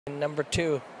Number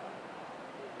 2,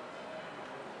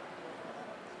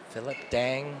 Phillip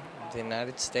Dang of the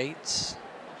United States.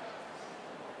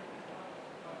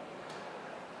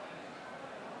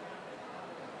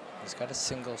 He's got a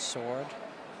single sword.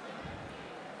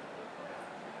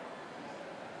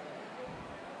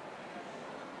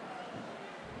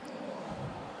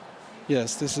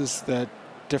 Yes, this is that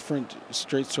different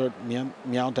straight sword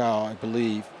Miao Dao, I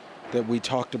believe, that we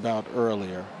talked about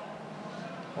earlier.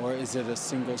 Or is it a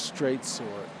single straight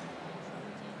sword?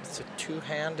 It's a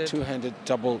two-handed. Two-handed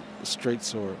double straight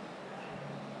sword.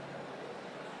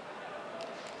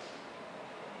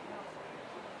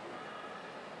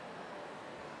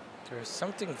 There's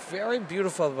something very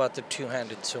beautiful about the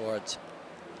two-handed swords.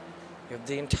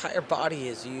 The entire body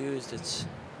is used.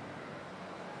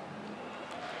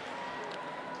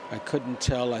 I couldn't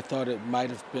tell. I thought it might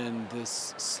have been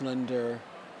this slender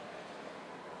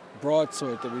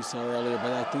broadsword that we saw earlier,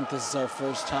 but I think this is our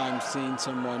first time seeing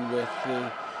someone with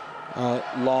the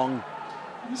long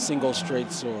single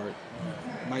straight sword.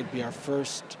 Might be our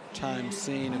first time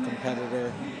seeing a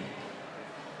competitor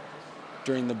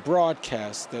during the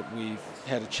broadcast that we've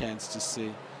had a chance to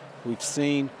see. We've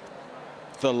seen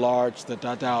the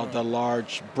Dadao, the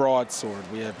large broadsword.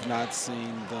 We have not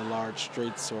seen the large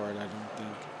straight sword, I don't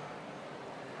think.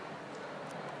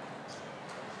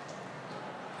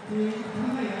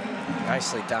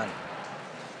 Nicely done.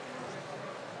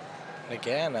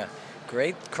 Again, a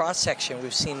great cross-section.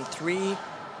 We've seen three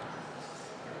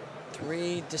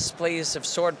displays of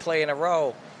sword play in a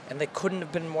row, and they couldn't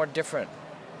have been more different.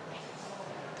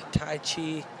 The Tai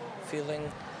Chi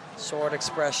feeling, sword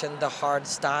expression, the hard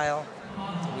style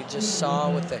that we just saw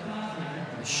with the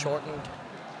shortened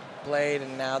blade,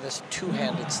 and now this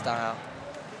two-handed style.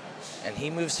 And he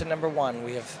moves to number 1.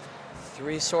 We have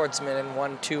 3 swordsmen in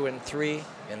 1, 2, and 3,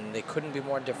 and they couldn't be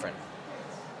more different.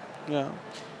 Yeah.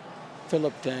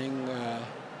 Phillip Dang,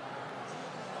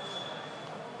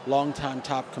 longtime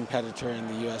top competitor in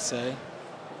the USA.